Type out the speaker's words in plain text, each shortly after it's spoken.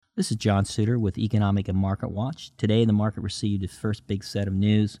This is John Suter with Economic and Market Watch. Today, the market received its first big set of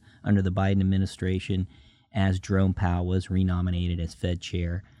news under the Biden administration as Jerome Powell was renominated as Fed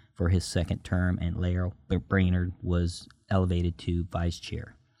chair for his second term, and Lael Brainard was elevated to vice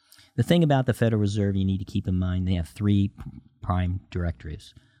chair. The thing about the Federal Reserve you need to keep in mind, they have three prime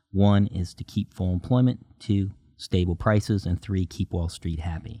directives. One is to keep full employment, two, stable prices, and three, keep Wall Street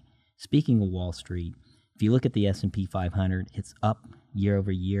happy. Speaking of Wall Street, if you look at the S&P 500, it's up year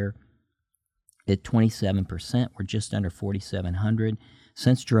over year at 27%. We're just under 4,700.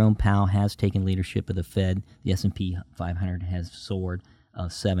 Since Jerome Powell has taken leadership of the Fed, the S&P 500 has soared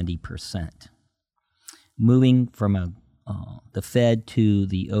 70%. Moving from the Fed to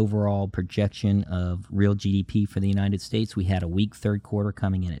the overall projection of real GDP for the United States, we had a weak third quarter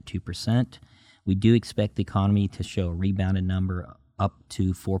coming in at 2%. We do expect the economy to show a rebounded number up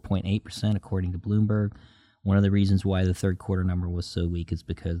to 4.8% according to Bloomberg. One of the reasons why the third quarter number was so weak is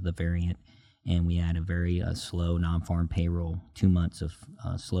because of the variant, and we had a very slow non-farm payroll, 2 months of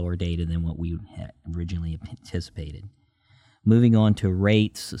slower data than what we had originally anticipated. Moving on to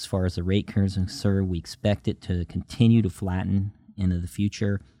rates, as far as the rate curve is concerned, we expect it to continue to flatten into the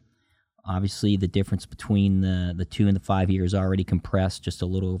future. Obviously, the difference between the 2 and the 5 year is already compressed, just a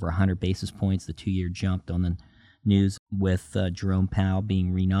little over 100 basis points. The 2 year jumped on the news with Jerome Powell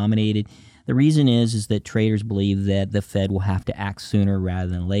being renominated. The reason is that traders believe that the Fed will have to act sooner rather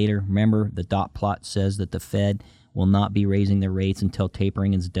than later. Remember, the dot plot says that the Fed will not be raising their rates until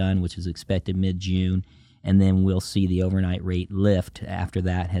tapering is done, which is expected mid-June, and then we'll see the overnight rate lift after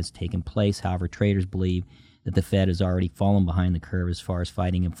that has taken place. However, traders believe that the Fed has already fallen behind the curve as far as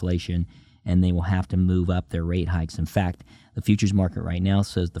fighting inflation, and they will have to move up their rate hikes. In fact, the futures market right now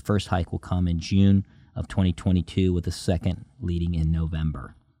says the first hike will come in June of 2022 with the second leading in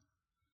November.